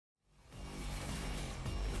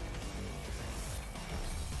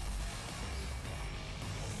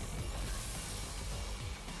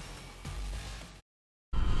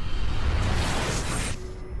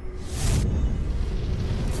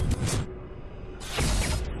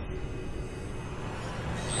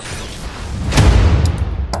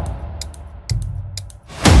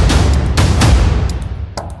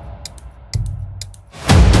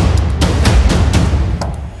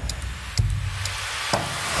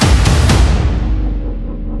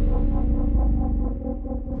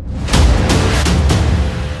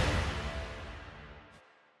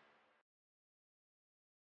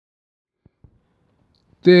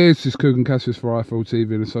This is Coogan Cassius for IFL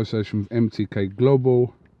TV in association with MTK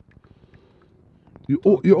Global.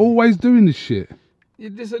 You're always doing this shit. Yeah,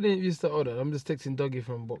 this I didn't used to order. I'm just texting Dougie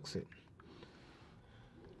from boxing.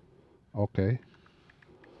 Okay.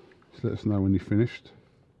 Just let us know when you're finished.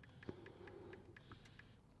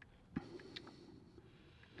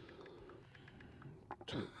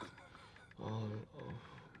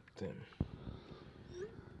 Damn.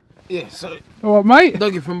 Yeah, so All right, mate.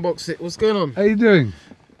 Dougie from boxing. What's going on? How you doing?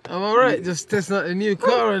 I'm alright. Just testing out the new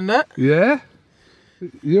car and that. Yeah.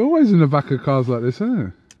 You're always in the back of cars like this, aren't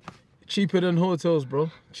you? Cheaper than hotels, bro.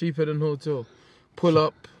 Cheaper than hotel. Pull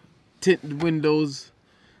up, tint the windows.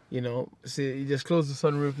 You know, see, you just close the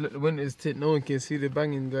sunroof, let the windows tint. No one can see the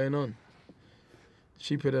banging going on.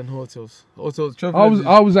 Cheaper than hotels. Hotels.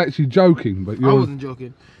 I was actually joking, but I wasn't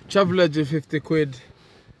joking. Travel Legend 50 quid.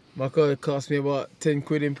 My car cost me about 10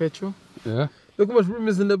 quid in petrol. Yeah. Look how much room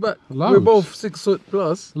is in the back. Loads. We're both 6 foot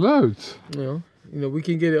plus. Loads. You know, we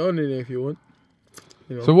can get it on in there if you want.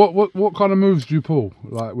 You know. So what kind of moves do you pull,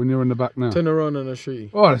 like when you're in the back now? Turn around and I'll show you.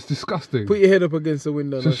 Oh, that's disgusting. Put your head up against the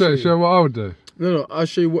window. So show what I would do. No, I'll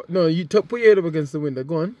show you what. No, put your head up against the window.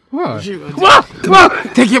 Go on. What? Come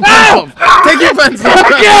on, take your pants off. Take your pants off.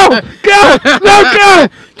 Go! No, go!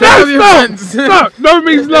 Take off your pants. Stop! No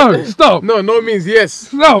means no. Stop. No means yes.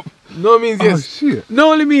 Stop. No means yes. Oh, shit.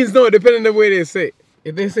 No only means no, depending on the way they say it.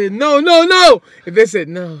 If they say no. If they say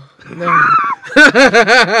no.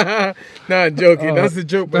 Nah, I'm joking. That's a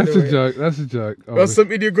joke, by the way. That's a joke. Or some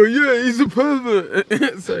idiot go, yeah, he's a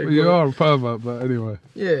pervert. Sorry, well, you are a pervert, but anyway.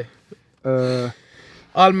 Yeah.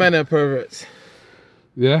 All manner of perverts.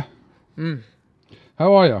 Yeah?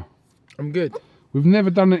 How are you? I'm good. We've never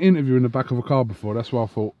done an interview in the back of a car before, that's what I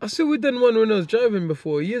thought. I said we done one when I was driving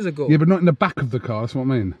before, years ago. Yeah, but not in the back of the car, that's what I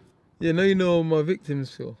mean. Yeah, now you know how my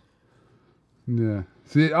victims feel. Yeah.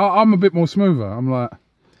 See, I'm a bit more smoother. I'm like,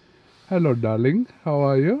 hello, darling. How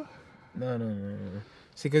are you? No.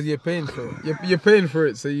 See, because you're paying for it. You're paying for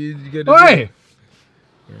it, so you get to Hey!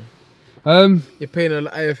 Yeah. You're paying all the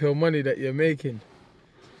IFL money that you're making.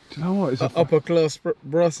 Do you know what? It's upper class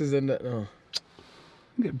brasses and that. No.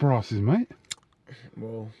 You get brasses, mate.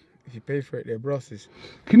 Well, if you pay for it, they're brasses.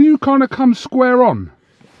 Can you kind of come square on?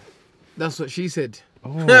 That's what she said.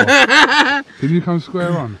 Oh. Can you come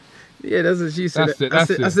square on? Yeah, that's what she said. That's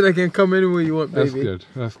it. I said I can come anywhere you want, baby.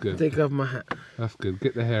 That's good. Take off my hat. That's good.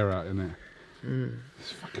 Get the hair out in there.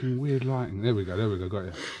 It's fucking weird lighting. There we go, got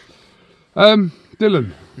you.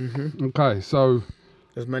 Dylan. Okay, so...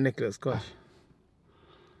 That's my necklace, gosh.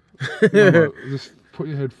 No, just put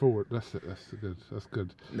your head forward. That's it, that's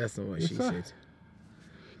good. That's not what she said.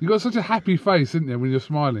 You got such a happy face, isn't there, when you're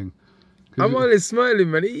smiling? I'm always smiling,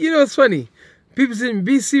 man. You know what's funny? People say,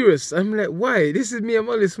 be serious. I'm like, why? This is me, I'm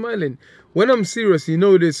always smiling. When I'm serious, you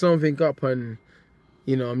know there's something up and,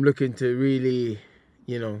 you know, I'm looking to really,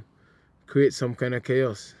 you know, create some kind of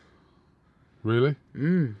chaos. Really?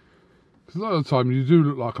 Because a lot of the time you do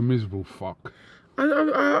look like a miserable fuck.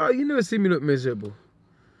 You never see me look miserable.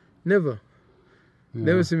 Never. Yeah.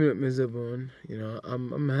 Never see me look miserable, man. You know,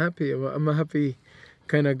 I'm happy. I'm a happy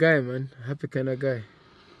kind of guy, man. Happy kind of guy.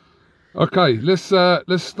 Okay, let's start.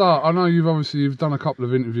 I know you've done a couple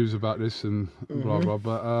of interviews about this and blah blah,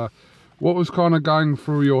 but what was kind of going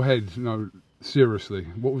through your head? You know, seriously,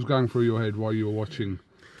 what was going through your head while you were watching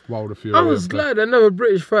Wilder Fury? I was glad another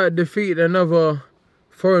British fighter defeated another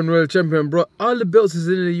foreign world champion. Bro, all the belts is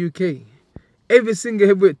in the UK. Every single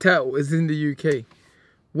heavyweight title is in the UK.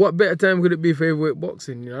 What better time could it be for heavyweight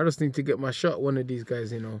boxing? You know, I just need to get my shot. One of these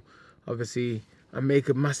guys, you know, obviously, and make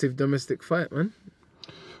a massive domestic fight, man.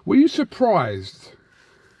 Were you surprised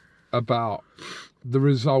about the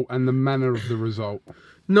result and the manner of the result?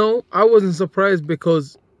 No, I wasn't surprised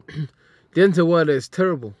because Deontay Wilder is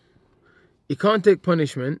terrible. He can't take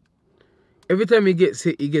punishment. Every time he gets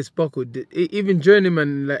hit, he gets buckled. Even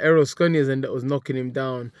journeyman like Errol Scunias and that was knocking him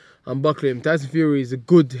down and buckling him. Tyson Fury is a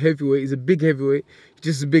good heavyweight. He's a big heavyweight. He's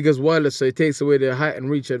just as big as Wilder, so it takes away their height and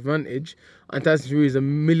reach advantage. And Tyson Fury is a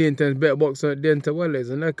million times better boxer than Deontay Wilder is.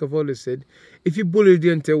 And like I've always said, if you bully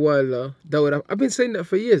Deontay Wilder, that would have... I've been saying that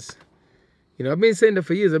for years. You know, I've been saying that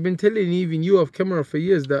for years. I've been telling even you off camera for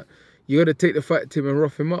years that you got to take the fight to him and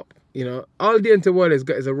rough him up. You know, all Deontay Wilder's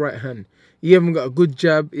got is a right hand. He haven't got a good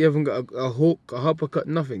jab. He haven't got a hook, a uppercut,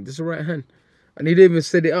 nothing. Just a right hand. And he didn't even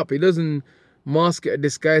set it up. He doesn't mask it or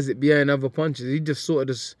disguise it behind other punches. He just sort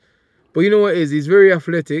of just... But you know what it is? He's very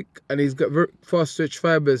athletic and he's got very fast stretch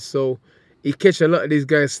fibers. So he catch a lot of these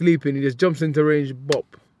guys sleeping. He just jumps into range,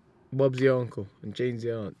 bop. Bob's your uncle and Jane's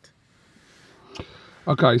your aunt.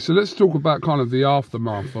 Okay, so let's talk about kind of the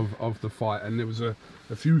aftermath of the fight. And there was a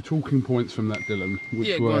a few talking points from that, Dylan,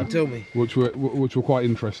 which go on, tell me. which were quite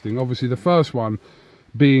interesting. Obviously, the first one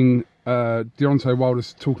being Deontay Wilder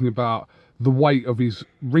talking about the weight of his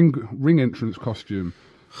ring entrance costume,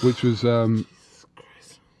 which was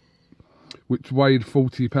which weighed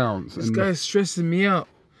 40 pounds. This guy's stressing me out.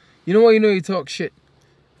 You know what? You know you talk shit.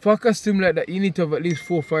 For a costume like that, you need to have at least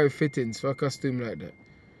 4 or 5 fittings. For a costume like that,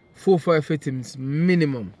 4 or 5 fittings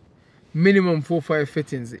minimum. Minimum 4 or 5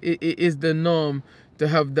 fittings. It is the norm to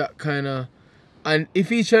have that kind of. And if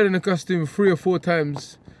he tried in a costume 3 or 4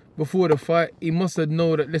 times before the fight, he must have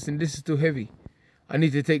known that, listen, this is too heavy. I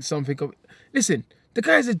need to take something up. Listen, the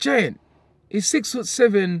guy's a giant. He's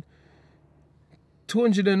 6'7",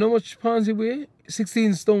 200 and how much pounds he weigh?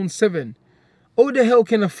 16 stone 7. How the hell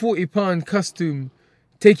can a 40-pound costume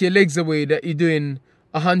take your legs away that you're doing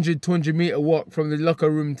 100, 200 meter walk from the locker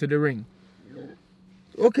room to the ring?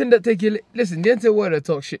 What can that take you? Listen, Deontay Wilder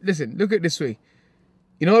talk shit. Listen, look at it this way.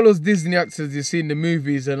 You know all those Disney actors you see in the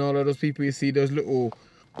movies and all of those people you see, those little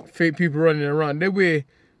fake people running around, they wear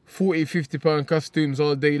 40, 50-pound costumes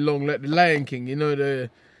all day long, like the Lion King, you know, they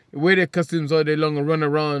wear their costumes all day long and run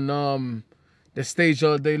around the stage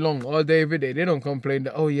all day long, all day, every day. They don't complain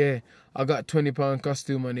that, oh yeah, I got 20-pound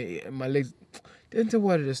costume and my legs. Deontay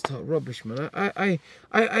Wilder just talk rubbish, man.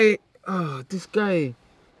 This guy,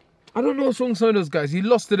 I don't know what's wrong with some of those guys. You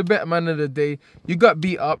lost to the better man of the day. You got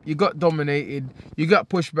beat up. You got dominated. You got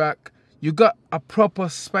pushed back. You got a proper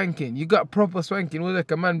spanking. It was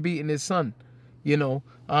like a man beating his son, you know.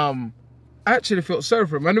 I actually felt sorry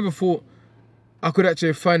for him. I never thought I could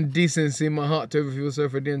actually find decency in my heart to ever feel sorry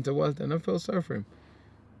for Deontay Wilder, and I felt sorry for him.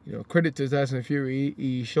 You know, credit to Tyson Fury.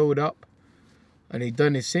 He showed up and he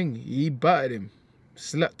done his thing. He battered him,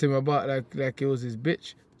 slapped him about like it was his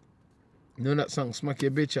bitch. You know that song, Smack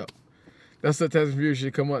Your Bitch Up? That's what Tyson Fury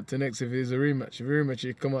should come out to next if it's a rematch. If a rematch,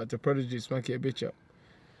 he'd come out to Prodigy, Smack Your Bitch Up.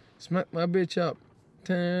 Smack my bitch up.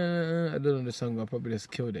 I don't know the song, I probably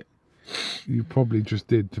just killed it. You probably just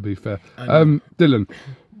did, to be fair. Dylan,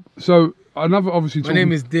 so another obviously... My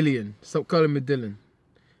name is Dillian. Stop calling me Dylan.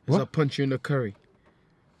 What? I'll punch you in the curry.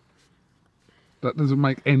 That doesn't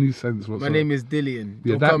make any sense whatsoever. My name is Dillian.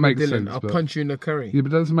 Yeah, Don't that call me makes Dylan. sense. I'll punch you in the curry. Yeah,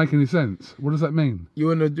 but that doesn't make any sense. What does that mean? You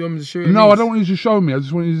want me to show you? No, I don't want you to show me. I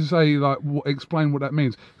just want you to say, like, explain what that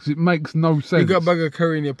means. Because it makes no sense. You got a bag of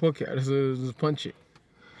curry in your pocket. I just punch it.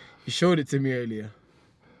 You showed it to me earlier.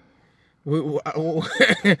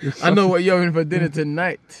 I know what you're having for dinner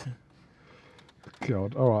tonight.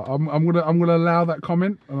 God, all right. I'm gonna allow that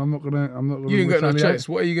comment, and I'm not gonna. You ain't got no choice.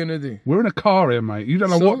 What are you gonna do? We're in a car here, mate. You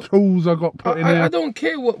don't know what tools I got put in there. I don't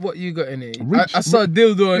care what you got in here. I saw a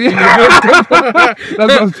dildo in your glove. That's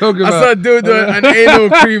what I was talking about. I saw a dildo and anal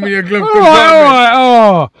cream in your glove. All right.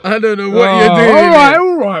 Oh, I don't know what you're doing.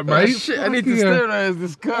 All right, mate. Shit, I need to sterilize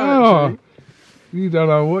this car. You don't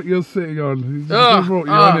know what you're sitting on. Who brought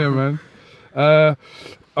you on here, man?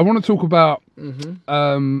 I want to talk about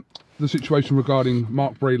the situation regarding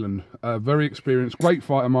Mark Breland. Very experienced, great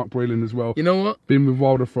fighter, Mark Breland as well. You know what? Been with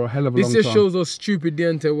Wilder for a hell of a long time. This just shows how stupid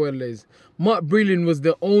Deontay Wilder is. Mark Breland was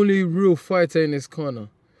the only real fighter in his corner.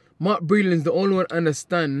 Mark Breland's the only one to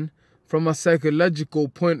understand from a psychological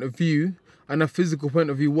point of view and a physical point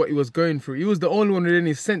of view what he was going through. He was the only one with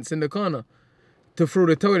any sense in the corner to throw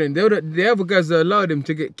the towel in. The other guys that allowed him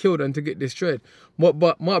to get killed and to get destroyed.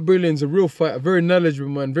 But Mark Breland's a real fighter, very knowledgeable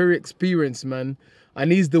man, very experienced man,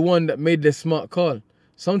 and he's the one that made the smart call.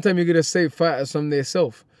 Sometimes you gotta save fighters from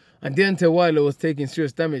themselves. And Deontay Wilder was taking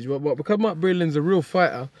serious damage, but because Mark Breland's a real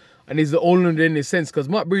fighter, and he's the only one in his sense, because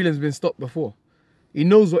Mark Breland's been stopped before. He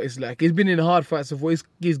knows what it's like. He's been in hard fights before.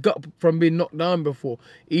 He's got from being knocked down before.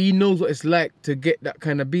 He knows what it's like to get that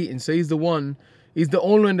kind of beating. So he's the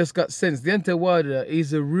only one that's got sense. Deontay Wilder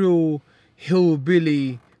is a real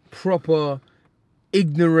hillbilly, proper,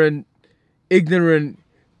 ignorant.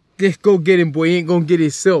 Go get him, boy. He ain't gonna get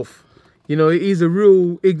himself. You know, he's a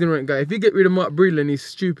real ignorant guy. If you get rid of Mark Breland, he's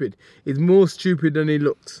stupid. He's more stupid than he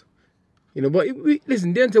looks. You know, but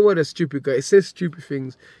listen, Deontay Wilder's a stupid guy. He says stupid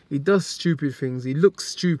things. He does stupid things. He looks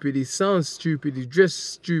stupid. He sounds stupid. He dresses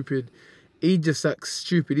stupid. He just acts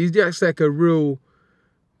stupid. He acts like a real...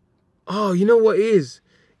 Oh, you know what he is?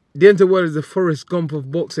 Deontay Wilder is the Forrest Gump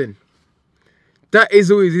of boxing. That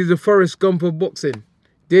is always, he's the Forrest Gump of boxing.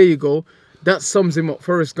 There you go. That sums him up,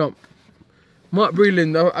 Forrest Gump. Mark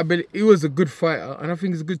Breland, I believe he was a good fighter, and I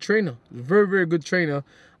think he's a good trainer. He's a very, very good trainer.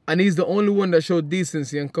 And he's the only one that showed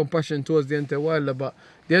decency and compassion towards Deontay Wilder. But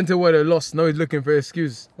Deontay Wilder lost. Now he's looking for an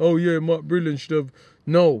excuse. Oh, yeah, Mark Breland should have...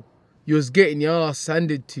 No. You was getting your ass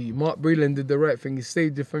handed to you. Mark Breland did the right thing. He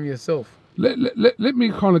saved it from yourself. Let me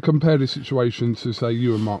kind of compare this situation to, say,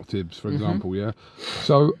 you and Mark Tibbs, for example, yeah?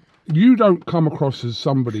 So, you don't come across as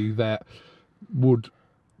somebody that would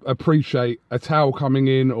appreciate a towel coming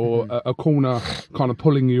in or a corner kind of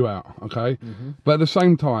pulling you out, okay? But at the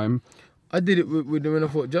same time, I did it with when I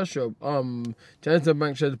fought Joshua. Jonathan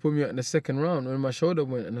Banks tried to put me out in the second round when my shoulder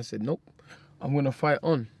went, and I said, nope, I'm going to fight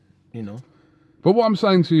on, you know. But what I'm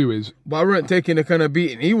saying to you is... But I weren't taking the kind of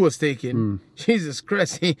beating he was taking. Jesus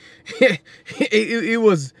Christ. He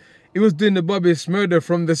was doing the Bobby Smurder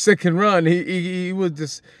from the second round.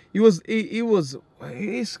 It's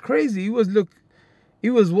crazy. He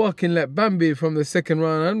was walking like Bambi from the second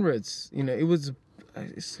round onwards. You know, it was...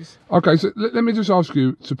 Okay, so let me just ask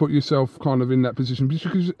you to put yourself kind of in that position,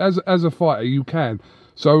 because as a fighter you can.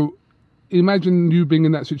 So imagine you being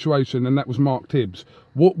in that situation and that was Mark Tibbs.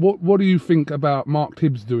 What do you think about Mark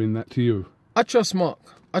Tibbs doing that to you? I trust Mark.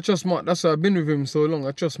 That's why I've been with him so long.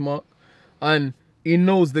 I trust Mark, and he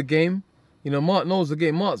knows the game. You know, Mark knows the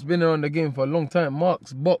game. Mark's been around the game for a long time.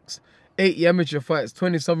 Mark's boxed 80 amateur fights,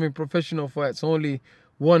 20-something professional fights, only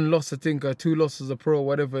one loss, I think, or 2 losses a pro,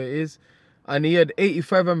 whatever it is. And he had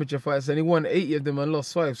 85 amateur fights, and he won 80 of them and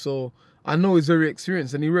lost 5. So I know he's very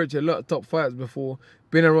experienced, and he worked a lot of top fighters before.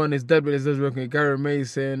 Been around his dad, but his dad's working with Gary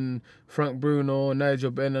Mason, Frank Bruno,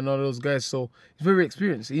 Nigel Benn, and all those guys. So he's very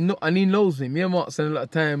experienced. He knows me. Me and Mark spend a lot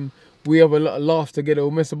of time. We have a lot of laugh together.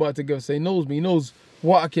 We mess about together. So he knows me. He knows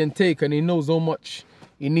what I can take, and he knows how much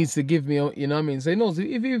he needs to give me. You know what I mean? So he knows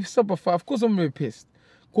if he stop a fight, of course I'm going to be pissed.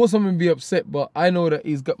 Of course I'm going to be upset, but I know that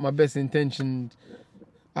he's got my best intention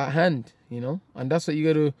at hand, you know? And that's what you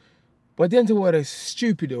got to... But at the end of what is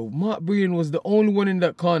stupid, though. Mark Breland was the only one in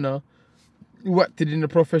that corner who acted in a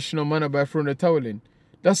professional manner by throwing the towel in.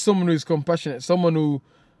 That's someone who's compassionate, someone who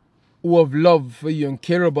have love for you and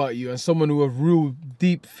care about you, and someone who have real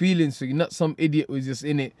deep feelings for you, not some idiot who's just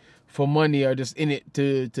in it for money or just in it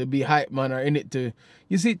to be hype man or in it to...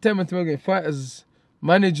 You see, time and time again, fighters,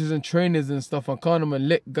 managers and trainers and stuff and cornermen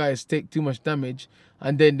let guys take too much damage,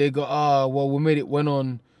 and then they go, well, we made it went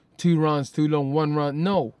on 2 rounds too long, 1 round.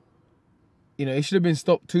 No. You know, it should have been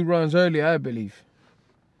stopped 2 rounds earlier, I believe.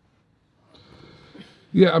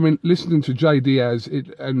 Yeah, I mean, listening to Jay Diaz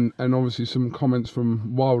and obviously some comments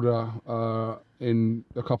from Wilder in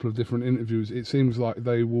a couple of different interviews, it seems like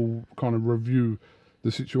they will kind of review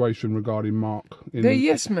the situation regarding Mark. They're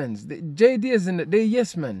yes men. Jay Diaz and they're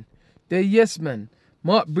yes men. They're yes men.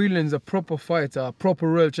 Mark Breland's a proper fighter, a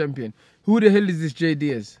proper world champion. Who the hell is this Jay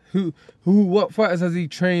Diaz? What fighters has he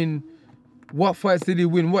trained? What fights did he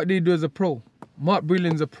win? What did he do as a pro? Mark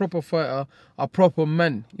Breland's a proper fighter, a proper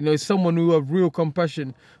man. You know, he's someone who has real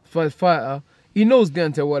compassion for a fighter. He knows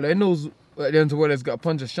Deontay Wilder. He knows Deontay Wilder's got a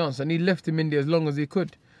puncher's chance, and he left him in there as long as he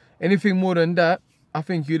could. Anything more than that, I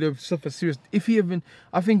think he'd have suffered serious...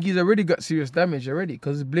 I think he's already got serious damage already,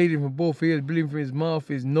 because he's bleeding from both ears, bleeding from his mouth,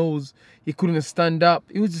 his nose. He couldn't stand up.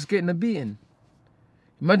 He was just getting a beating.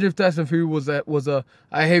 Imagine if Tyson Fury was a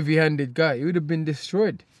heavy-handed guy. He would have been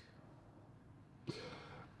destroyed.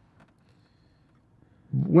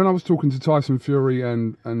 When I was talking to Tyson Fury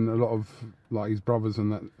and a lot of like his brothers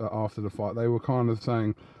and that after the fight, they were kind of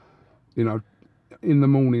saying, you know, in the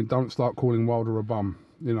morning, don't start calling Wilder a bum.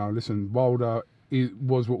 You know, listen, Wilder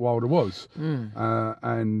was what Wilder was,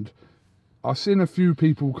 and I've seen a few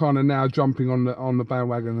people kind of now jumping on the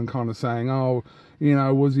bandwagon and kind of saying, oh, you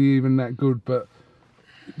know, was he even that good? But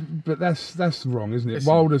that's wrong, isn't it?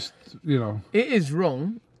 Listen, Wilder's, you know, it is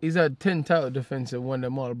wrong. He's had 10 title defenses and won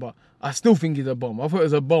them all, but I still think he's a bum. I thought he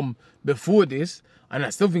was a bum before this, and I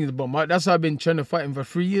still think he's a bum. That's why I've been trying to fight him for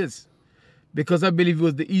 3 years. Because I believe he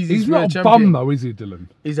was the easiest world champion. He's not a bum though, is he, Dillian?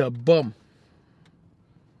 He's a bum.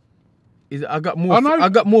 I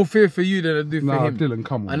got more fear for you than I do for him. Dillian,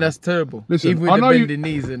 come on. And that's terrible. Listen, even with the bending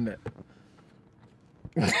knees and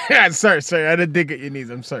that. sorry, I had to dig at your knees,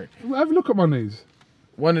 I'm sorry. Have a look at my knees.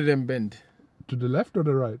 One of them bend. To the left or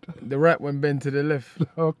the right? The right one bend to the left.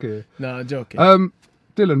 Okay. No, I'm joking.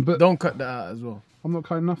 Dylan, but... Don't cut that out as well. I'm not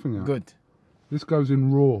cutting nothing out. Good. This goes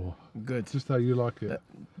in raw. Good. Just how you like it.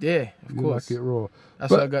 Yeah, of course. You like it raw.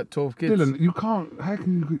 That's why I got 12 kids. Dylan, you can't... How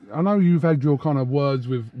can you... I know you've had your kind of words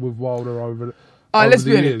with Wilder over let's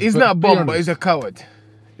be honest. years, He's not a bum, but he's a coward.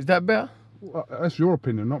 Is that better? Well, that's your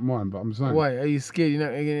opinion, not mine, but I'm saying... Why? Are you scared you're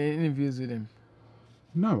not getting any interviews with him?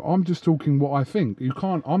 No, I'm just talking what I think. You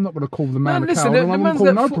can't... I'm not going to call the man a coward, and I'm not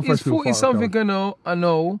going to call no professional fighter. He's 40-something, I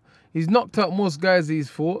know. He's knocked out most guys he's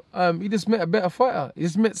fought. He just met a better fighter. He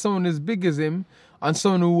just met someone as big as him and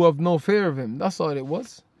someone who have no fear of him. That's all it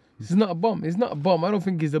was. He's not a bum. He's not a bum. I don't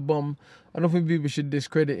think he's a bum. I don't think people should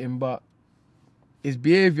discredit him, but his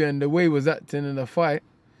behaviour and the way he was acting in the fight,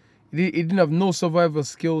 he didn't have no survival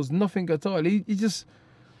skills, nothing at all. He just,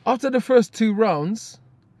 after the first 2 rounds,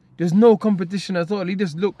 There's no competition at all. He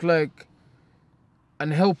just looked like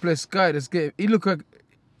an helpless guy. He looked like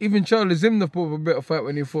even Charlie Zimnoff put up a better fight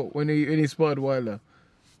when he sparred Wilder.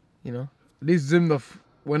 You know, at least Zimnoff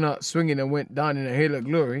went out swinging and went down in a hail of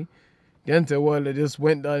glory. Deontay Wilder just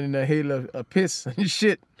went down in a hail of piss and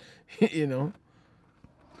shit. You know.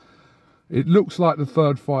 It looks like the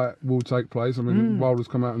third fight will take place. I mean, Wilder's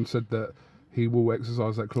come out and said that he will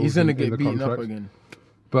exercise that clause. He's gonna get in the beaten contract. up again.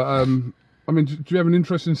 But I mean, do you have an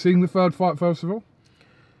interest in seeing the third fight first of all?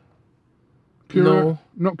 No.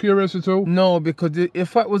 Not curious at all? No, because the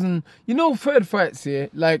fight wasn't... You know, third fights here,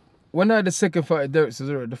 like, when I had the second fight with Derek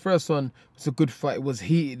Cesaro, the first one was a good fight. It was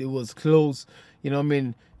heated. It was close. You know what I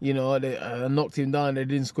mean? You know, they knocked him down. They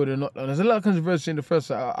didn't score the knockdown. There's a lot of controversy in the first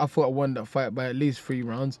fight. I thought I won that fight by at least 3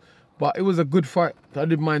 rounds. But it was a good fight. I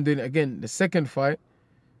didn't mind doing it again. The second fight,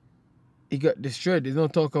 he got destroyed. There's no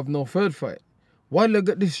talk of no third fight. Wilder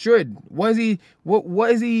got destroyed. What is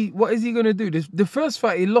he gonna do? The first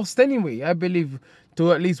fight he lost anyway, I believe,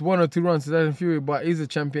 to at least 1 or 2 rounds to Tyson Fury, but he's a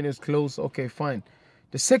champion, it's close, okay, fine.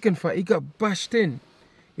 The second fight, he got bashed in.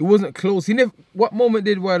 It wasn't close. What moment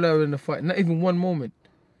did Wilder have in the fight? Not even one moment.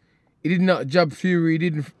 He did not jab Fury, he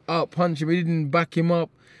didn't out punch him, he didn't back him up.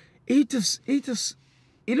 He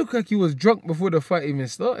looked like he was drunk before the fight even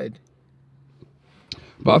started.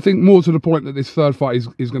 But I think more to the point that this third fight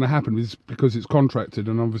is going to happen is because it's contracted,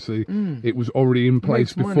 and obviously it was already in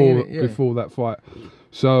place before that fight.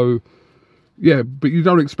 So, yeah, but you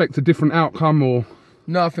don't expect a different outcome, or?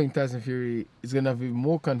 No, I think Tyson Fury is going to have even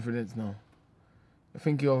more confidence now. I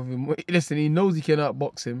think he'll have even more. Listen, he knows he can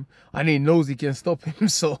outbox him, and he knows he can stop him.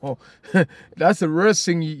 So that's the worst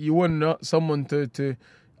thing you want someone to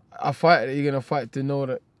a fighter that you're going to fight to know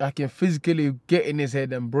that I can physically get in his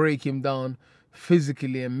head and break him down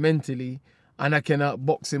physically and mentally, and I can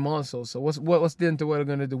outbox him also. So what's Deontay Wilder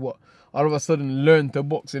going to do? What? All of a sudden learn to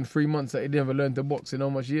box in 3 months that he never learned to box in how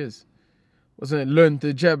much years? Wasn't it learn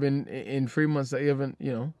to jab in 3 months that he haven't,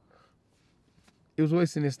 you know? He was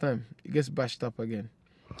wasting his time. He gets bashed up again.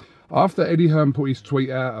 After Eddie Hearn put his tweet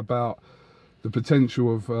out about the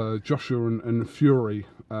potential of Joshua and Fury,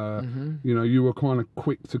 you know, you were kind of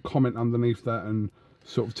quick to comment underneath that and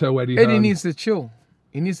sort of tell Eddie Hearn... needs to chill.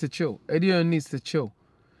 He needs to chill. Eddie Hearn needs to chill.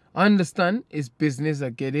 I understand it's business. I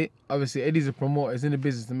get it. Obviously, Eddie's a promoter. He's in the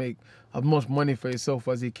business to make as much money for himself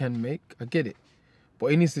as he can make. I get it. But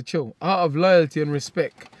he needs to chill. Out of loyalty and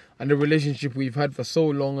respect and the relationship we've had for so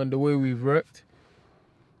long and the way we've worked,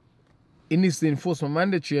 he needs to enforce my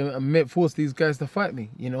mandatory and force these guys to fight me,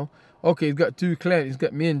 you know. Okay, he's got 2 clients. He's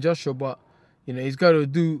got me and Joshua, but, you know, he's got to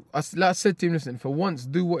do... Like I said to him, listen, for once,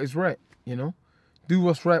 do what is right, you know. Do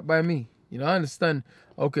what's right by me. You know, I understand,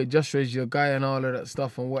 okay, Joshua is your guy and all of that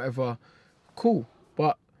stuff and whatever. Cool.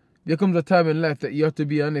 But there comes a time in life that you have to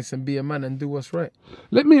be honest and be a man and do what's right.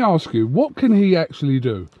 Let me ask you, what can he actually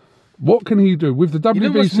do? What can he do with the WBC? You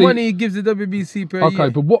know how much money he gives the WBC per year? Okay,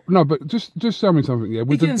 but what? No, but just tell me something. Yeah,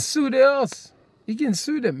 he can sue their ass. He can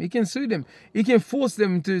sue them. He can sue them. He can force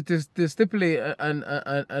them to stipulate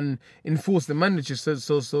and enforce the manager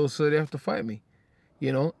so they have to fight me.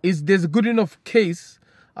 You know, there's a good enough case,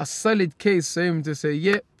 a solid case for him to say,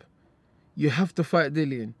 yep, you have to fight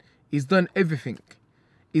Dillian. He's done everything.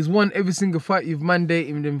 He's won every single fight you've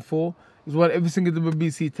mandated him for. He's won every single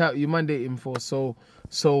WBC title you mandated him for.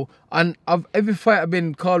 And every fight I've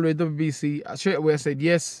been called with WBC, straight away I said,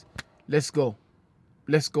 yes, let's go.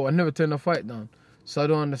 Let's go. I never turn a fight down. So I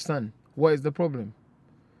don't understand. What is the problem?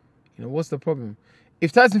 You know, what's the problem?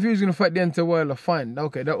 If Tyson Fury is going to fight Deontay Wilder, fine.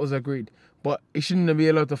 Okay, that was agreed. But he shouldn't be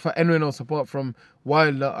allowed to fight anyone else apart from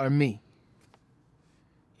Wilder or me.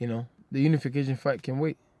 You know, the unification fight can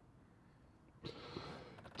wait.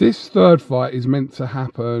 This third fight is meant to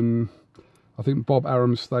happen, I think Bob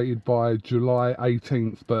Arum stated by July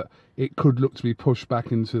 18th, but it could look to be pushed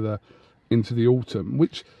back into the autumn,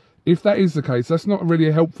 which, if that is the case, that's not really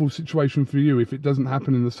a helpful situation for you if it doesn't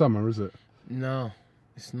happen in the summer, is it? No,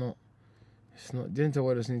 it's not. It's not. Deontay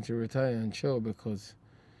Wilder needs to retire and chill because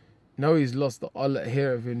now he's lost all that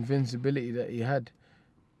hair of invincibility that he had.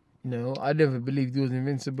 You know, I never believed he was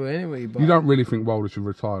invincible anyway. But you don't really think Wilder should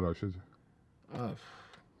retire, though, should you?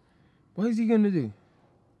 What is he going to do?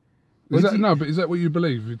 No, but is that what you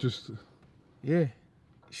believe? You just... Yeah,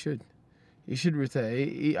 he should. He should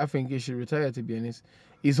retire. I think he should retire, to be honest.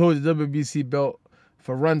 He's holding the WBC belt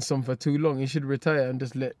for ransom for too long. He should retire and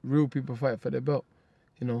just let real people fight for the belt.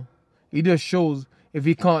 You know? He just shows if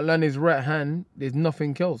he can't land his right hand, there's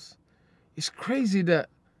nothing else. It's crazy that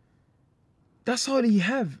that's all he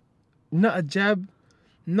have. Not a jab,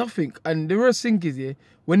 nothing. And the worst thing is, yeah,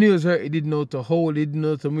 when he was hurt, he didn't know to hold, he didn't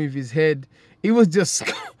know to move his head. He was just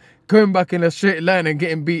going back in a straight line and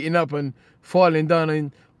getting beaten up and falling down.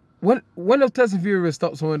 And when have Tyson Fury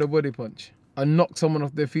stopped someone with a body punch and knocked someone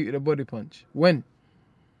off their feet with a body punch? When?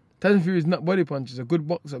 Tyson Fury is not body punches. A good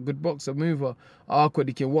boxer, mover. Awkward,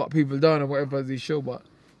 he can walk people down or whatever as he show. But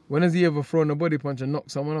when has he ever thrown a body punch and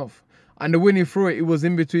knocked someone off? And when he threw it, it was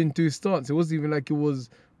in between two starts. It wasn't even like he was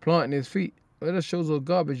planting his feet. Well, that shows what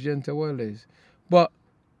garbage Deontay Wilder is. But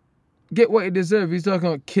get what he deserved. He's talking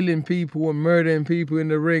about killing people and murdering people in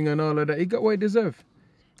the ring and all of that. He got what he deserved.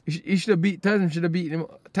 He should have beat Tyson. Should have beaten him.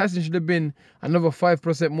 Tyson should have been another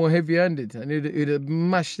 5% more heavy-handed, and he'd have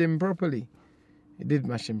mashed him properly. He did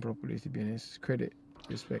mash him properly, to be honest. Credit,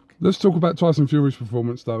 respect. Let's talk about Tyson Fury's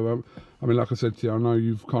performance, though. I mean, like I said to you, I know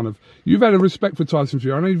you've had a respect for Tyson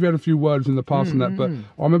Fury. I know you've had a few words in the past and that, but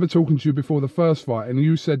I remember talking to you before the first fight, and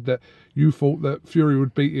you said that you thought that Fury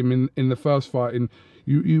would beat him in the first fight, and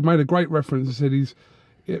you made a great reference and said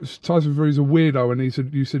Tyson Fury's a weirdo, and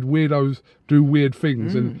you said weirdos do weird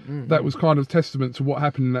things, and that was kind of testament to what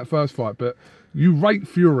happened in that first fight. But you rate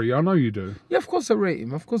Fury, I know you do. Yeah, of course I rate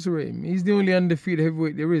him. He's the only undefeated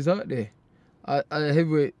heavyweight there is out there.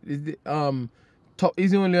 Heavyweight is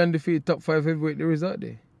he's the only undefeated top 5 heavyweight there is out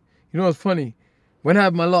there. You know what's funny? When I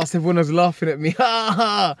had my loss, everyone was laughing at me. Ha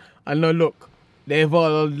ha! And now look, they've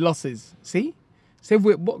all losses. See? It's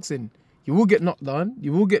heavyweight boxing. You will get knocked down.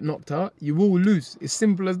 You will get knocked out. You will lose. It's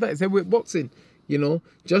simple as that. It's heavyweight boxing. You know,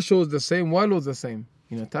 Joshua's the same. Wilder's the same.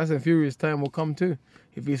 You know, Tyson Fury's time will come too.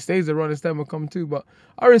 If he stays around, his time will come too. But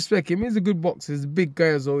I respect him. He's a good boxer. He's a big guy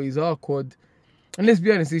as well. He's awkward. And let's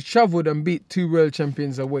be honest, he's travelled and beat 2 world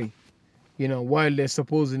champions away. You know, while they're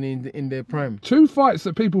supposedly in their prime. 2 fights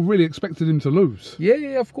that people really expected him to lose.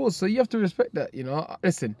 Yeah, of course. So you have to respect that. You know,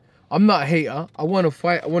 listen, I'm not a hater. I want to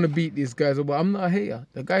fight. I want to beat these guys. But I'm not a hater.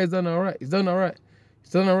 The guy has done all right. He's done all right.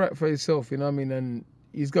 He's done all right for himself. You know what I mean? And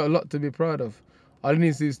he's got a lot to be proud of. All he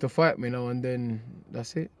needs to do is to fight me now, and then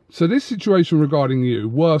that's it. So this situation regarding you,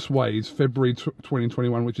 worst ways, February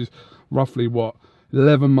 2021, which is roughly,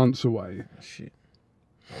 11 months away. Shit.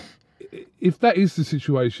 If that is the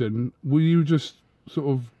situation, will you just sort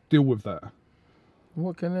of deal with that?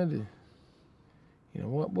 What can I do? You know,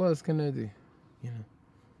 what else can I do? You know,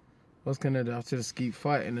 what can I do? I have to just keep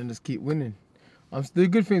fighting and just keep winning. The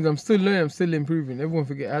good thing is I'm still learning, I'm still improving. Everyone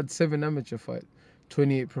forget I had 7 amateur fights,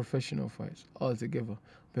 28 professional fights altogether.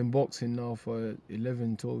 I've been boxing now for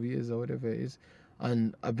 11, 12 years or whatever it is.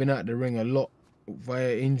 And I've been out the ring a lot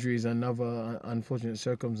via injuries and other unfortunate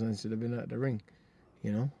circumstances. I've been out the ring,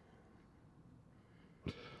 you know.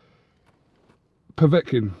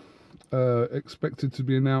 Povetkin, expected to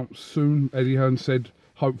be announced soon. Eddie Hearn said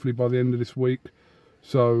hopefully by the end of this week.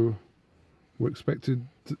 So we're expected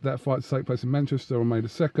that fight to take place in Manchester on May the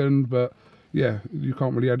 2nd. But yeah, you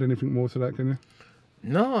can't really add anything more to that, can you?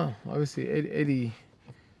 No, obviously Eddie.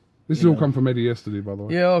 This has all come from Eddie yesterday, by the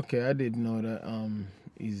way. Yeah, okay, I did know that.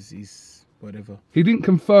 He's whatever. He didn't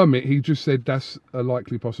confirm it. He just said that's a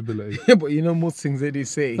likely possibility. Yeah, but you know most things Eddie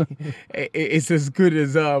say, it's as good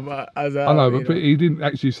as I know, but he didn't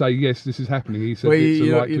actually say yes, this is happening. He said it's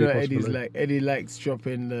a likely possibility. Eddie likes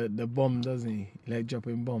dropping the bomb, doesn't he? He likes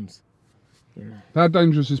dropping bombs. You know. How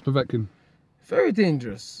dangerous is Povetkin? Very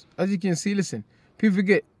dangerous. As you can see, listen, people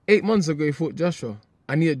forget 8 months ago he fought Joshua,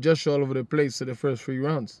 and he had Joshua all over the place for the first 3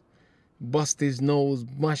 rounds. Bust his nose,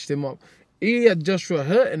 mashed him up. He had Joshua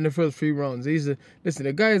hurt in the first 3 rounds. Listen,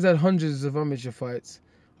 the guy has had hundreds of amateur fights,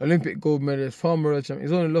 Olympic gold medalist, former world champion.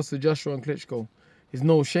 He's only lost to Joshua and Klitschko. There's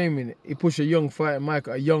no shame in it. He pushed a young fighter, Mike,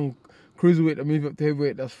 a young cruiserweight to move up to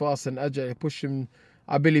heavyweight that's fast and agile. He pushed him.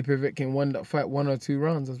 I believe Povetkin won that fight 1 or 2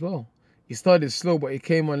 rounds as well. He started slow, but he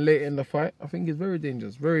came on late in the fight. I think he's very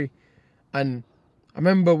dangerous. And I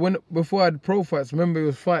remember before I had pro fights, he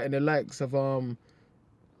was fighting the likes of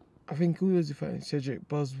I think who was he fighting? Cedric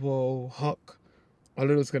Boswell, Huck, all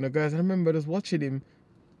of those kind of guys. I remember just watching him.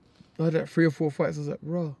 I had that 3 or 4 fights. I was like,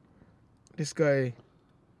 bro, this guy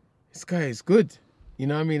is good. You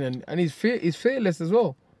know what I mean? And he's fearless as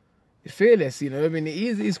well. He's fearless, you know what I mean?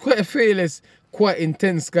 He's quite a fearless, quite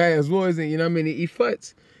intense guy as well, isn't he? You know what I mean? He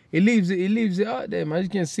fights. He leaves it out there, man. As you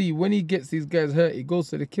can see, when he gets these guys hurt, he goes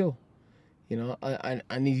to the kill. You know,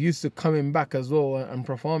 and he's used to coming back as well and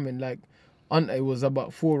performing. Like, Hunter was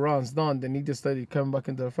about 4 rounds down, then he just started coming back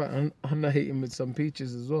into the fight. And Hunter hit him with some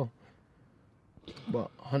peaches as well.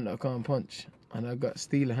 But Hunter can't punch. And I got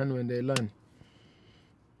steal a hand when they land.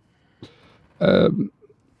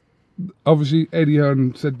 Obviously, Eddie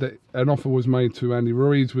Hearn said that an offer was made to Andy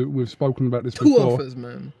Ruiz. We've spoken about this before. 2 offers,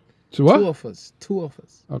 man. To what? 2 offers. 2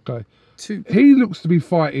 offers. Okay. 2. He looks to be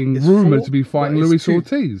fighting, rumoured to be fighting Luis 2.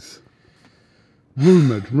 Ortiz.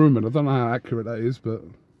 Rumoured. I don't know how accurate that is, but...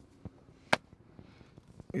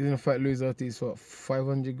 He's gonna fight Luis Ortiz for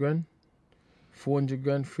 500 grand, 400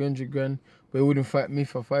 grand, 300 grand, but he wouldn't fight me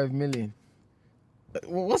for 5 million.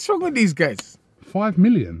 What's wrong with these guys? 5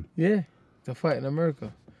 million? Yeah, to fight in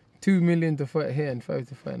America. 2 million to fight here and 5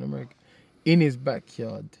 to fight in America. In his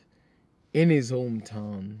backyard, in his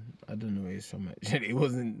hometown. I don't know where he's from actually. It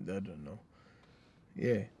wasn't, I don't know.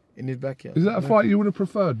 Yeah, in his backyard. Is that a fight you would have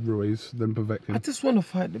preferred, Ruiz, than Povetkin? I just want to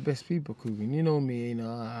fight the best people, Coogan. You know me,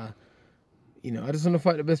 I just want to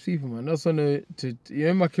fight the best people, man. I just want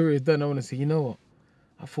to my career is done, I want to say, you know what?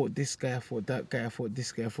 I fought this guy, I fought that guy, I fought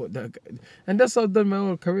this guy, I fought that guy. And that's how I've done my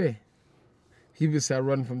whole career. People say I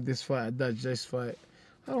run from this fight, I dodge this fight.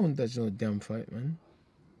 I don't dodge no damn fight, man.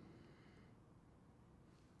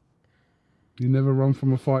 You never run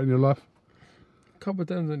from a fight in your life? A couple of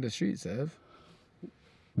times on the streets, I have.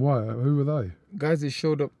 Why? Who were they? Guys that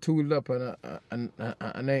showed up, tooled up, and I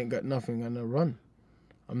ain't got nothing, and I run.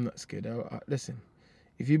 I'm not scared. Listen,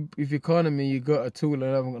 if you corner me, you got a tool, and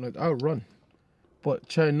I haven't got no, I'll run. But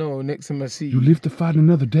try no, next time I see you. You live to fight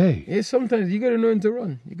another day. Yeah, sometimes you gotta know when to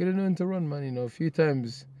run. You gotta know when to run, man. You know, a few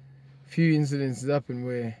incidents happen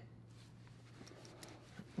where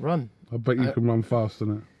run. I bet you can run fast,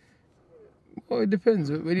 innit? Well, it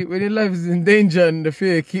depends. When your life is in danger and the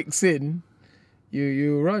fear kicks in,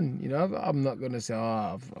 you run. You know, I'm not gonna say,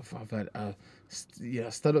 I've had,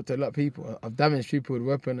 stood up to a lot of people. I've damaged people with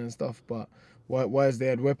weapons and stuff. But whilst they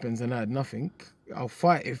had weapons and I had nothing, I'll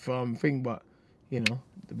fight if but you know,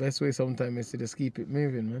 the best way sometimes is to just keep it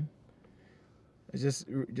moving, man. It's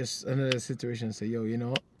just another situation. Say, yo, you know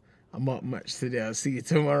what? I'm up much today. I'll see you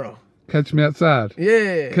tomorrow. Catch me outside.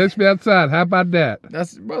 Yeah. Catch me outside. How about that?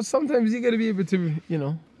 But sometimes you gotta be able to, you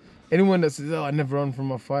know, anyone that says, oh, I never run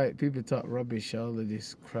from a fight, people talk rubbish, all of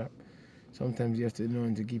this crap. Sometimes you have to know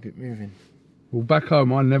when to keep it moving. Well, back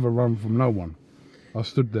home, I never run from no one. I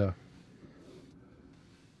stood there.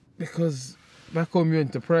 Because back home, you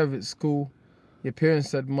went to private school, your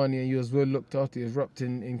parents had money, and you was well looked after, you was wrapped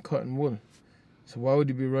in cotton wool. So why would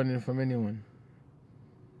you be running from anyone?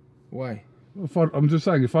 Why? I'm just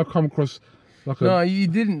saying, if I come across like a... No, you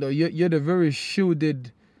didn't though. You had a very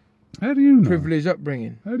shielded, How do you know? privileged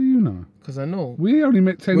upbringing. How do you know? Because I know. We only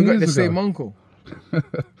met 10 years ago. We got the same uncle.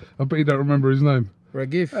 I bet you don't remember his name.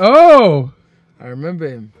 Ragif. Oh! I remember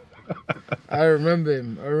him. I remember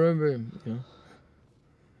him. You know.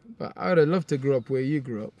 But I would have loved to grow up where you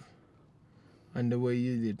grew up. And the way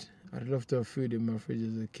you did. I'd love to have food in my fridge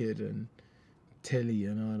as a kid and telly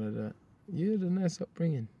and all of that. You had a nice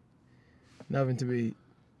upbringing. Not having to be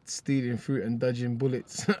stealing fruit and dodging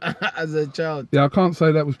bullets as a child. Yeah, I can't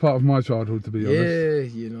say that was part of my childhood, to be honest. Yeah,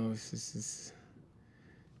 you know, it's just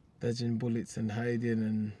dodging bullets and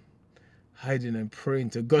hiding and praying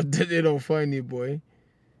to God that they don't find you, boy. You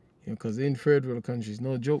know, because in third world countries,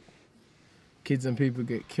 no joke. Kids and people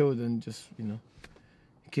get killed and just, you know,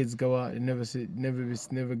 kids go out and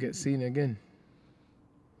never get seen again.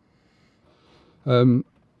 Tell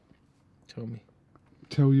me.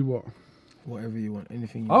 Tell you what. Whatever you want,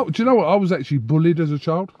 anything you want. Do you know what? I was actually bullied as a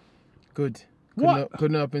child. Good. What?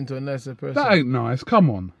 Couldn't happen to a nicer person. That ain't nice. Come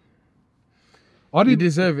on. You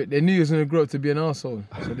deserve it. They knew you was going to grow up to be an arsehole,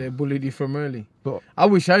 so they bullied you from early. But I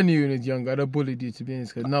wish I knew you when you was younger. I'd have bullied you, to be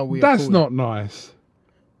honest, because now we're That's cool. not nice.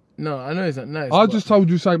 No, I know it's not nice. I just told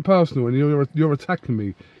you something personal and you're attacking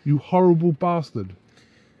me. You horrible bastard.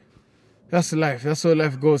 That's life. That's how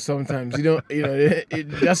life goes sometimes. You don't, you know,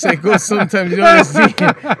 that's how it goes sometimes. You don't see.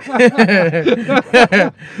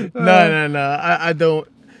 No. I don't.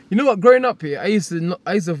 You know what? Growing up here, I used to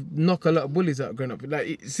knock a lot of bullies out growing up.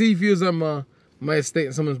 Like, see if you was on my estate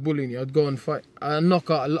and someone's bullying you, I'd go and fight. I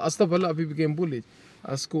stop a lot of people getting bullied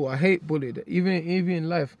at school. I hate bullied. Even in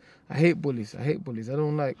life, I hate bullies. I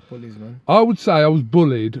don't like bullies, man. I would say I was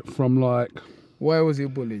bullied from like... Why was you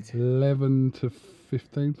bullied? 11 to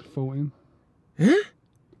 15, 14. Huh?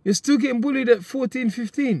 You're still getting bullied at 14,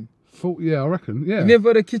 15? Yeah, I reckon, yeah. You never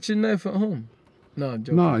had a kitchen knife at home? No, I'm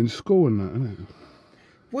joking. No, in school and that,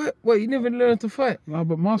 innit? What? You never learned to fight? No,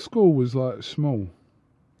 but my school was like small.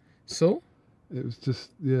 So? It was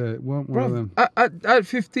just, yeah, it weren't one of them. At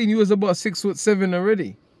 15, you was about 6'7"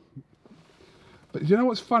 already. But you know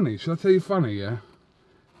what's funny? Should I tell you funny, yeah?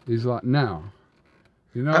 Is like now,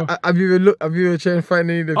 you know... Have you ever tried to fight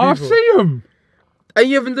any of the people? I see them! And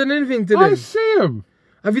you haven't done anything to them? I see them!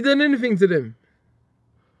 Have you done anything to them?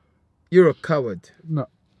 You're a coward. No.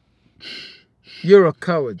 You're a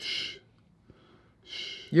coward.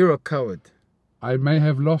 You're a coward. I may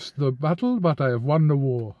have lost the battle, but I have won the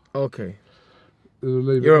war. Okay.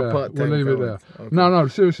 You're a part-time coward. We'll leave it there. Okay. No,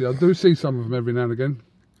 seriously, I do see some of them every now and again.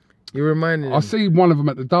 You're reminding them. I see one of them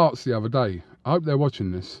at the darts the other day. I hope they're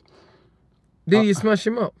watching this. Did you smash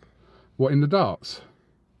him up? What, in the darts?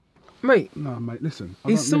 Mate. No, mate, listen.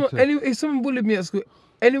 If someone bullied me at school,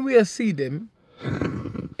 anywhere I see them,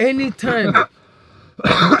 anytime,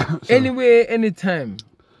 anywhere, anytime.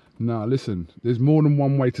 No, listen. There's more than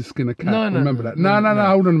one way to skin a cat. No, Remember that. No.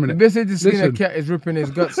 Hold on a minute. The best way to skin a cat is ripping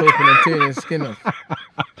his guts open and tearing his skin off.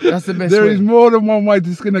 That's the best way. There is more than one way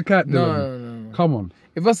to skin a cat, Dylan. No. Come on.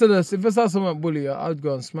 If I saw someone bully you, I'd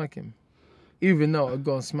go and smack him. Even now, I'd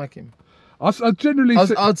go and smack him. I generally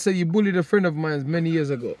I'd say you bullied a friend of mine many years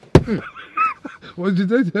ago. What did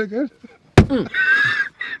you do? Again?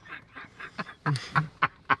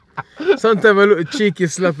 Sometimes a little cheeky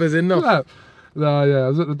slap is enough. No, yeah, I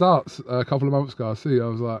was at the darts a couple of months ago. I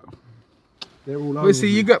was like, they're all over. But see,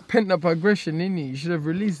 you got pent up aggression in you. You should have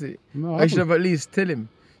released it. No, I should have at least tell him.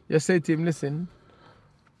 Just say to him, listen,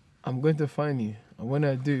 I'm going to find you. And when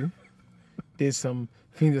I do, there's some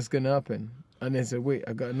thing that's going to happen. And then say, wait,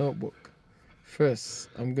 I got a notebook. First,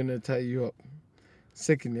 I'm going to tie you up.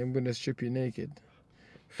 Secondly, I'm going to strip you naked.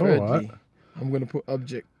 Thirdly, right. I'm going to put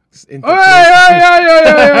objects into No.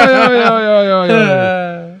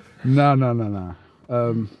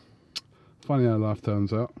 Funny how life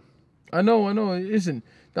turns out. I know. Listen,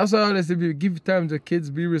 that's why I always say, give time to kids,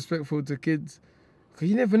 be respectful to kids. Because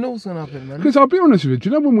you never know what's going to happen, man. Because I'll be honest with you, do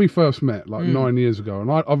you know when we first met, like 9 years ago, and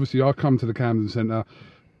I come to the Camden Centre,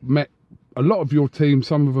 met a lot of your team,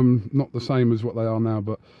 some of them not the same as what they are now,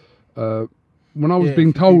 but when I was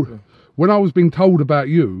being told about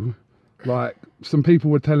you, like, some people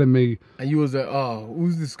were telling me... And you was like, oh,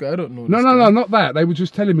 who's this guy? I don't know. No, not that. They were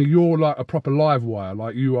just telling me you're like a proper live wire.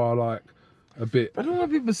 Like, you are like a bit... I don't know why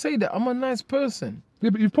people say that. I'm a nice person.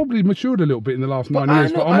 Yeah, but you've probably matured a little bit in the last 9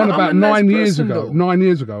 years. But I'm on about 9 years ago. Though. 9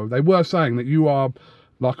 years ago, they were saying that you are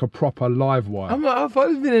like a proper live wire. I've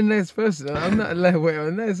always been a nice person. I'm not a live wire.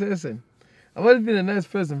 I'm a nice person. I've always been a nice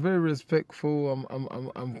person, very respectful.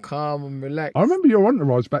 I'm calm. I'm relaxed. I remember your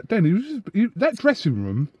entourage back then. That dressing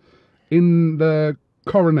room in the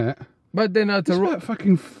Coronet. But then I had to roll. About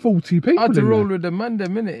fucking 40 people. I had to roll with the man the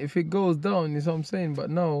minute. If it goes down, you know what I'm saying. But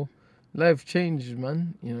no, life changes,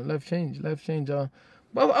 man. You know, life change.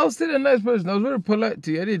 But I was still a nice person. I was very polite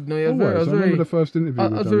to you. I didn't know you. I remember the first interview. I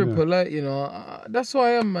was very polite, you know. That's who I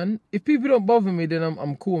am, man. If people don't bother me, then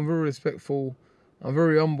I'm cool. I'm very respectful. I'm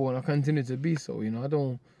very humble, and I continue to be so. You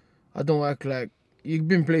know, I don't act like you've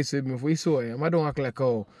been places with me before. You saw I am. I don't act like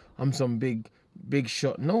I'm some big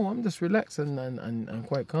shot. No, I'm just relaxed and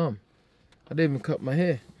quite calm. I don't even cut my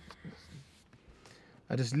hair.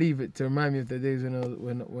 I just leave it to remind me of the days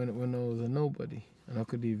when I was a nobody, and I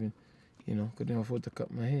couldn't afford to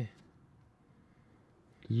cut my hair.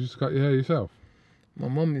 Did you just cut your hair yourself? My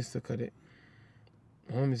mum used to cut it.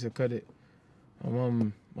 My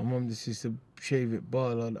mum just used to shave it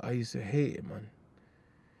bald. I used to hate it, man.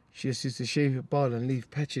 She just used to shave it bald and leave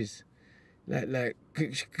patches. Like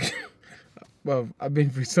well, I've been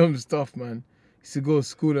through some stuff, man. Used to go to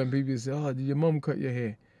school and people say, oh, did your mum cut your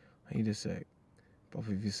hair? And you just say, but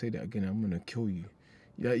if you say that again, I'm going to kill you.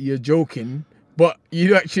 You're joking, but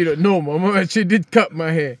you actually don't know. My mum actually did cut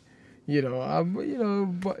my hair.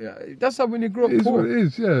 But that's how when you grow up poor. It is what it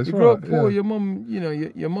is, yeah. You grow up poor, your mum,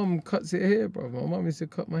 your mum cuts your hair, bro. My mum used to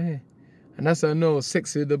cut my hair. And that's how I know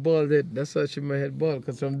sexy with the bald head. That's why I shaved my head bald.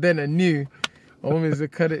 Because from then I knew my mum used to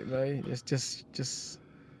cut it, man. It's just,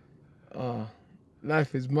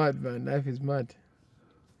 life is mad, man. Life is mad.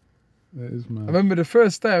 It is mad. I remember the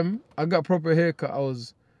first time I got a proper haircut, I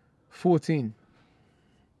was 14.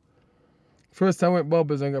 First time I went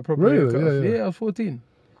barbers and got a proper haircut. Yeah, I was 14.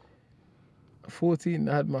 14,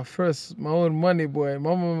 I had my own money, boy.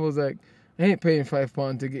 My mum was like, I ain't paying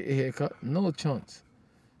 £5 to get a haircut. No chance.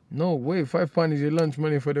 No way. £5 is your lunch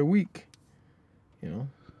money for the week. You know?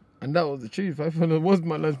 And that was the truth. £5 was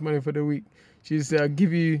my lunch money for the week. She said, I'll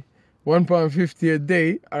give you £1.50 a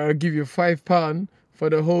day, or I'll give you £5 for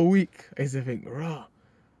the whole week. I used to think, raw,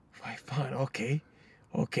 £5, okay.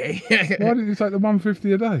 Why didn't you take the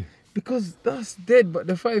 £1.50 a day? Because that's dead, but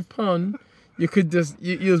the £5... You could just,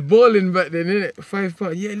 you was balling back then, innit?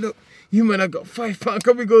 £5. Yeah, look, you man, I got £5.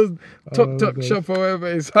 Can we go Tuck shop or whatever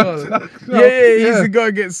it's called? He used to go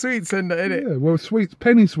and get sweets and that, innit? Yeah, well,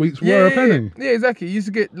 penny sweets were a penny. Yeah, exactly. You used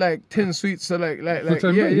to get like 10 sweets, so like,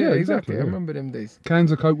 exactly. I remember them days.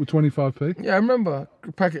 Cans of Coke with 25p. Yeah, I remember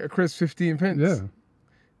a packet of crisps, 15p. Yeah.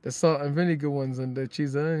 The salt and vinegar ones and the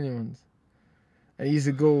cheese and onion ones. And you used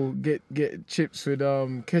to go get chips with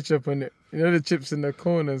ketchup on it. You know the chips in the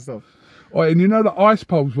cone and stuff. Oh, and you know the ice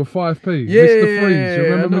poles were 5p? Mr. Freeze, you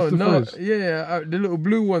remember Mr. Freeze? Yeah, the little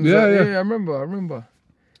blue ones. Yeah, I remember.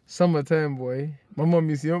 Summertime, boy. My mum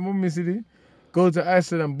used to do. go to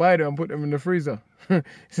Iceland and buy them and put them in the freezer.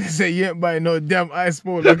 Say you ain't buying no damn ice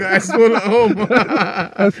ball. I got ice ball at home.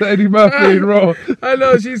 That's Eddie Murphy in Raw. I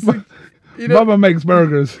know, she's, you know. Mama makes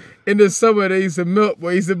burgers. In the summer, they used to melt, but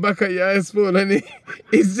he used to back at your ice ball, and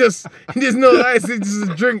it's just, there's no ice, it's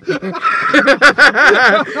just a drink. Hey,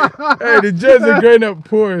 the Jersey growing up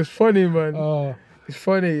poor is funny, man. Oh. It's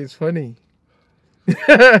funny.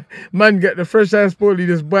 Man, get the fresh ice ball, you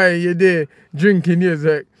just buy it, you're there drinking, you're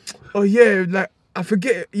like, oh yeah, like, I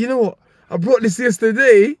forget, you know what, I brought this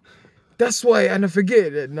yesterday, that's why, and I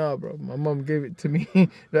forget it. Nah, bro, my mum gave it to me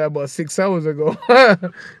like about 6 hours ago.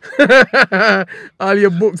 All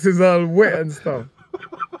your books is all wet and stuff.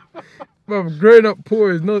 Bro, growing up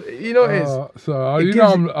poor is not, you know it is. So, you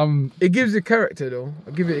know, I'm... It gives you character, though.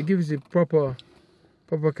 It gives you proper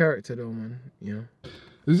character, though, man, you know.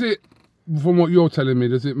 Is it, from what you're telling me,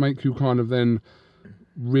 does it make you kind of then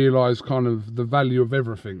realise kind of the value of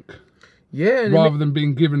everything? Yeah. Rather than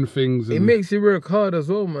being given things. And... It makes you work hard as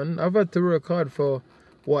well, man. I've had to work hard for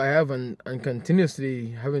what I have and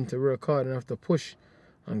continuously having to work hard and have to push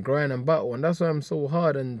and grind and battle. And that's why I'm so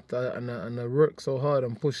hard and I work so hard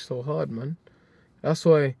and push so hard, man. That's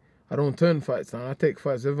why I don't turn fights down. I take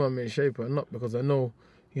fights if I'm in shape or not, because I know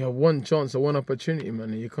you have one chance or one opportunity,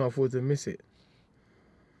 man, and you can't afford to miss it.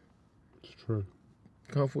 It's true.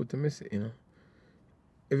 You can't afford to miss it, you know.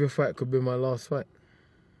 Every fight could be my last fight.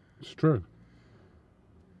 It's true.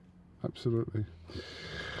 Absolutely.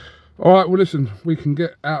 All right, well, listen, we can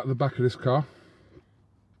get out of the back of this car.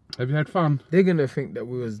 Have you had fun? They're going to think that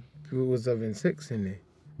we was having sex in there.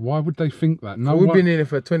 Why would they think that? No, we've been in here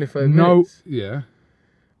for 25 minutes. Yeah.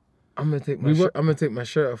 I'm going to take my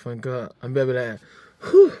shirt off and go out and be like,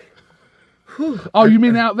 whew, whew. Oh, you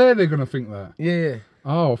mean out there they're going to think that? Yeah.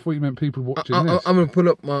 Oh, I thought you meant people watching this. I'm going to pull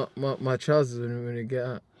up my trousers when we get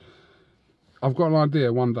out. I've got an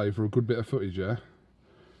idea one day for a good bit of footage, yeah?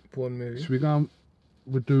 Porn movie. Should we go and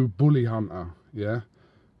we'll do Bully Hunter, yeah?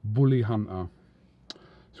 Bully Hunter.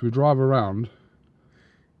 So we drive around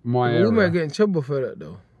my area. We might get in trouble for that,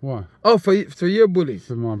 though. Why? Oh, for your bullies?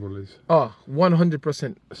 For my bullies. Oh,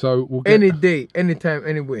 100%. So we'll get... Any day, anytime,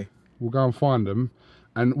 anywhere. We'll go and find them.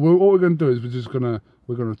 And what we're going to do is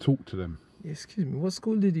we're going to talk to them. Excuse me, what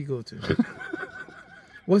school did he go to?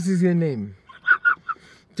 What's his name?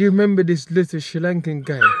 Do you remember this little Sri Lankan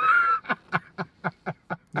guy?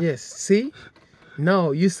 Yes, see?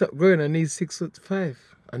 Now you stop growing and he's 6'5".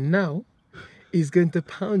 And now he's going to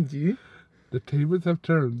pound you. The tables have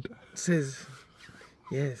turned. Says,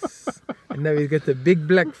 yes. And now he's got a big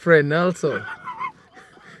black friend also.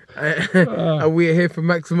 And we're here for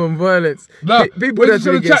maximum violence. No, people we're just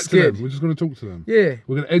going to chat scared. to them. We're just going to talk to them. Yeah.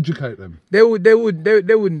 We're going to educate them. They wouldn't do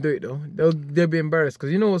it though. They'll be embarrassed,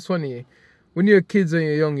 because you know what's funny? When you're kids and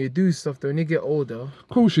you're young, you do stuff though. When you get older, of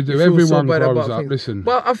course you do. Everyone grows up. Things. Listen.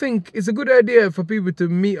 But I think it's a good idea for people to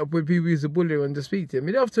meet up with people who's a bully and to speak to them.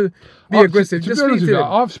 You don't have to be aggressive. Just speak to them.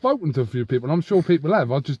 I've spoken to a few people, and I'm sure people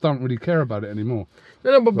have. I just don't really care about it anymore.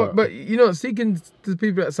 No, but you know, speaking to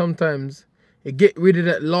people that sometimes you get rid of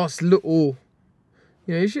that last little.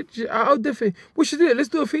 You know, you should. I'll definitely. We should do it. Let's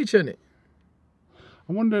do a feature on it.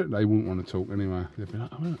 I wonder if they wouldn't want to talk anyway. They'd be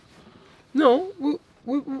like, oh, no.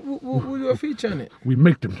 We'll do a feature on it. We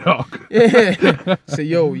make them talk. Yeah. So,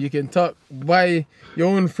 yo, you can talk by your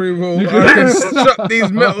own free will. I can strap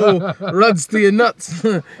these metal rods to your nuts.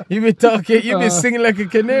 You be talking, you be singing like a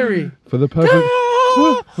canary. For the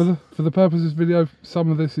purpose, for the purpose of this video, some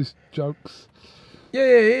of this is jokes. Yeah,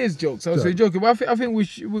 it is jokes. I was joking, but I think we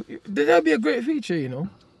should. That'd be a great feature, you know.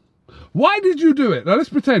 Why did you do it? Now let's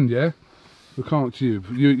pretend, yeah. We can't.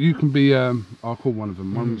 You can be. I'll call one of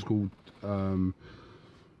them. One was called.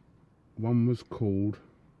 One was called.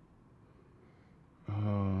 I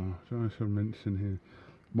don't know if I mention here.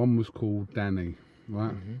 One was called Danny,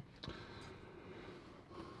 right?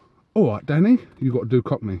 All right, Danny, you got to do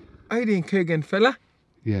Cockney. I didn't care again, fella.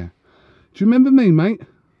 Yeah. Do you remember me, mate?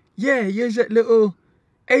 Yeah, you're that little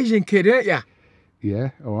Asian kid, aren't ya?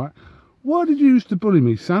 Yeah. All right. Why did you used to bully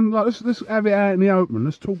me, son? Like, let's have it out in the open.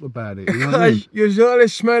 Let's talk about it. You know what I mean? You're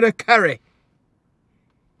always smelled a curry.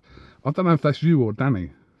 I don't know if that's you or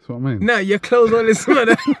Danny. That's what I mean. No, your clothes always smell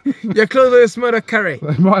a curry.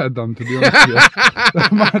 They might have done, to be honest with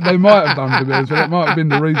you. They might have done, to be honest, but that might have been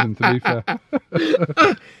the reason, to be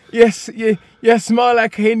fair. Yes, you smell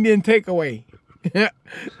like an Indian takeaway.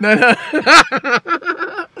 No.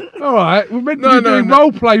 All right, we're meant to be doing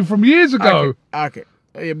role play from years ago. Okay.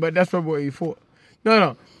 Yeah, but that's probably what you thought.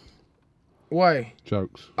 No. Why?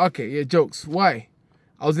 Jokes. Okay, yeah, jokes. Why?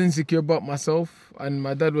 I was insecure about myself, and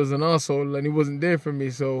my dad was an arsehole, and he wasn't there for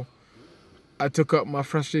me, so I took up my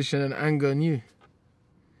frustration and anger on you.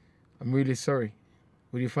 I'm really sorry.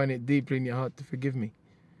 Would you find it deeply in your heart to forgive me?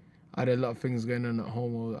 I had a lot of things going on at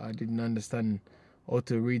home or I didn't understand or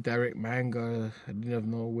to redirect my anger. I didn't have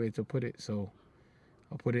no way to put it, so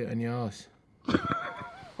I'll put it on your ass.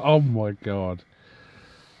 Oh my God.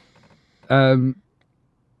 Do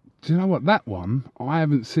you know what? That one, I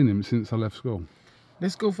haven't seen him since I left school.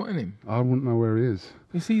 Let's go find him. I wouldn't know where he is.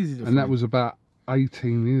 It's easy to find. And that was about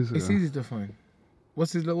 18 years ago. It's easy to find.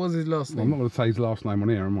 What's his last name? I'm not going to say his last name on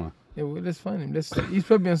here, am I? Yeah, well, let's find him. He's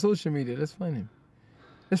probably on social media. Let's find him.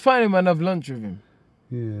 Let's find him and have lunch with him.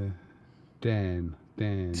 Yeah. Dan.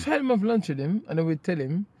 Let's find him, have lunch with him, and then we tell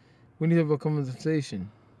him we need to have a conversation.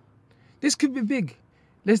 This could be big.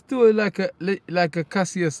 Let's do it like a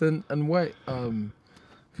Cassius and Whyte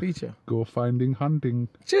feature. Go finding hunting.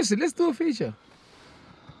 Seriously, let's do a feature.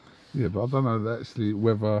 Yeah, but I don't know actually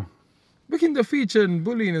whether... We can do a feature and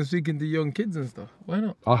bullying and speaking to young kids and stuff. Why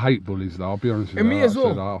not? I hate bullies though, I'll be honest with you. And me as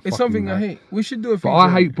well. I It's something I hate. We should do a feature. But I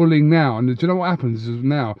hate bullying now, and do you know what happens is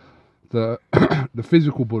now? The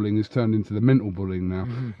physical bullying is turned into the mental bullying now,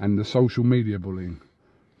 and the social media bullying.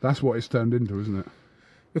 That's what it's turned into, isn't it?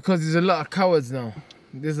 Because there's a lot of cowards now.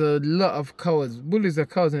 There's a lot of cowards. Bullies are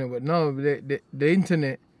cowards, innit? But now the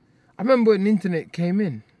internet. I remember when the internet came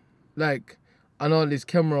in, like, and all these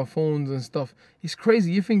camera phones and stuff. It's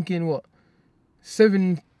crazy. You're thinking what?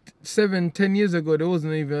 10 years ago, there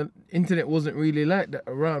wasn't even internet. Wasn't really like that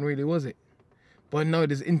around, really, was it? But now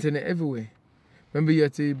there's internet everywhere. Remember, you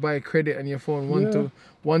had to buy credit on your phone,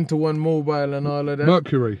 one-to-one mobile and all of that.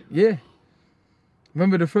 Mercury. Yeah.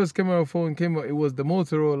 Remember the first camera phone came out? It was the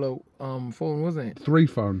Motorola phone, wasn't it? 3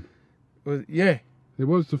 phone. Yeah. It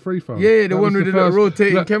was the 3 phone. Yeah, the one with the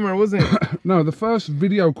rotating camera, wasn't it? No, the first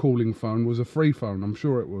video calling phone was a 3 phone. I'm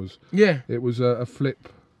sure it was. Yeah. It was a flip.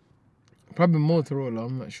 Probably Motorola,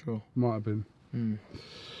 I'm not sure. Might have been.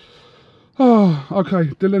 Oh, okay,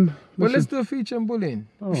 Dylan. Well, let's do a feature on bullying.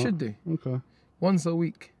 All we right. should do. Okay. Once a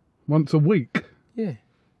week. Once a week? Yeah.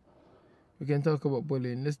 We can talk about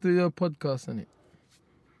bullying. Let's do a podcast on it.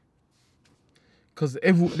 Because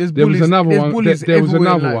there's bullies. There was another one. There was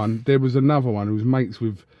another life. one. There was another one who was mates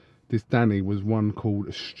with this Danny. Was one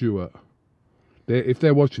called Stuart. If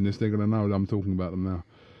they're watching this, they're gonna know that I'm talking about them now.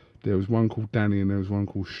 There was one called Danny and there was one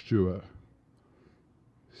called Stuart.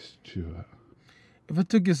 Stuart. If I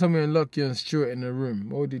took you somewhere and locked you and Stuart in a room,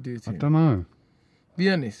 what would you do to him? I don't know. Be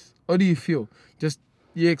honest. How do you feel? Just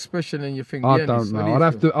your expression and your thing. I don't know. I'd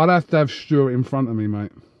have to have Stuart in front of me,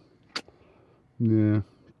 mate. Yeah.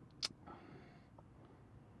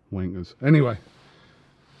 Wankers. Anyway.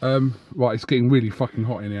 Right, it's getting really fucking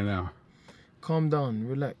hot in here now. Calm down,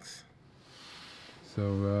 relax.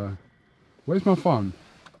 So, where's my phone?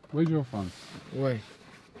 Where's your phone? Why?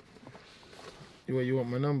 You want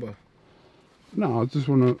my number? No, I just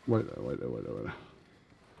want to... Wait. I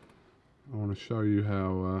want to show you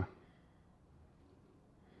how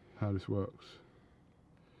this works.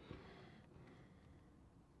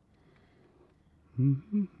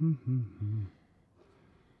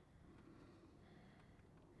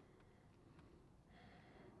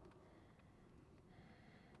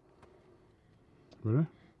 Ready?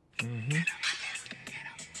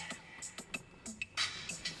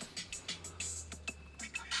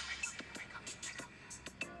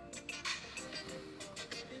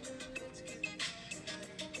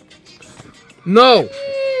 No!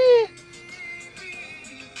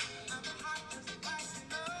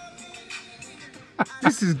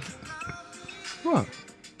 This is... What?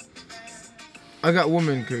 I got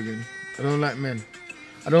women, Kurgan. I don't like men.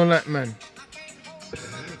 I don't like men.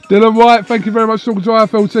 Dylan Whyte, thank you very much for talking to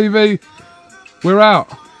IFL TV. We're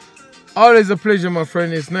out. Always a pleasure, my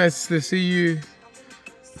friend. It's nice to see you.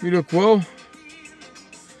 You look well.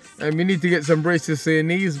 And we need to get some braces for your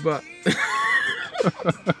knees, but...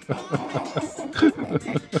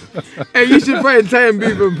 Hey, you should find Tyan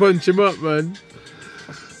Beaver and punch him up, man.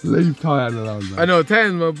 Leave Tyan alone, man. I know,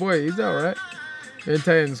 Tyan's my boy. He's alright. Yeah,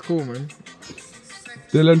 Tyan's cool, man.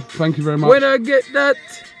 Dylan, thank you very much. When I get that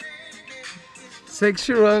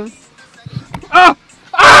sexual... Ah!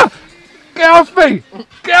 Ah! Get off me!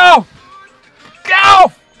 Get off! Get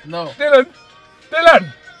off! No. Dylan!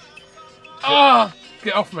 Dylan! Ah!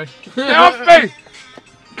 Get off me! Get off me!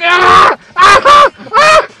 Ah! Ah!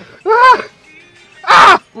 Ah! Ah!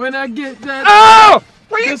 Ah! When I get that... Oh!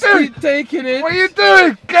 What are you just doing? keep taking it. What are you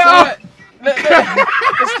doing? Get off!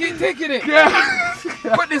 Let's keep taking it. Get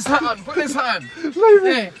Put this hat on. Put this hat on. Leave me.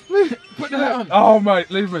 Yeah. Leave. Put the hat on. Oh, mate,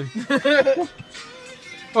 leave me.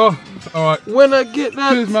 Oh, alright. When I get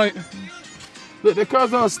that... Cheers, mate. Look, the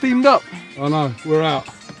car's all steamed up. I know, we're out.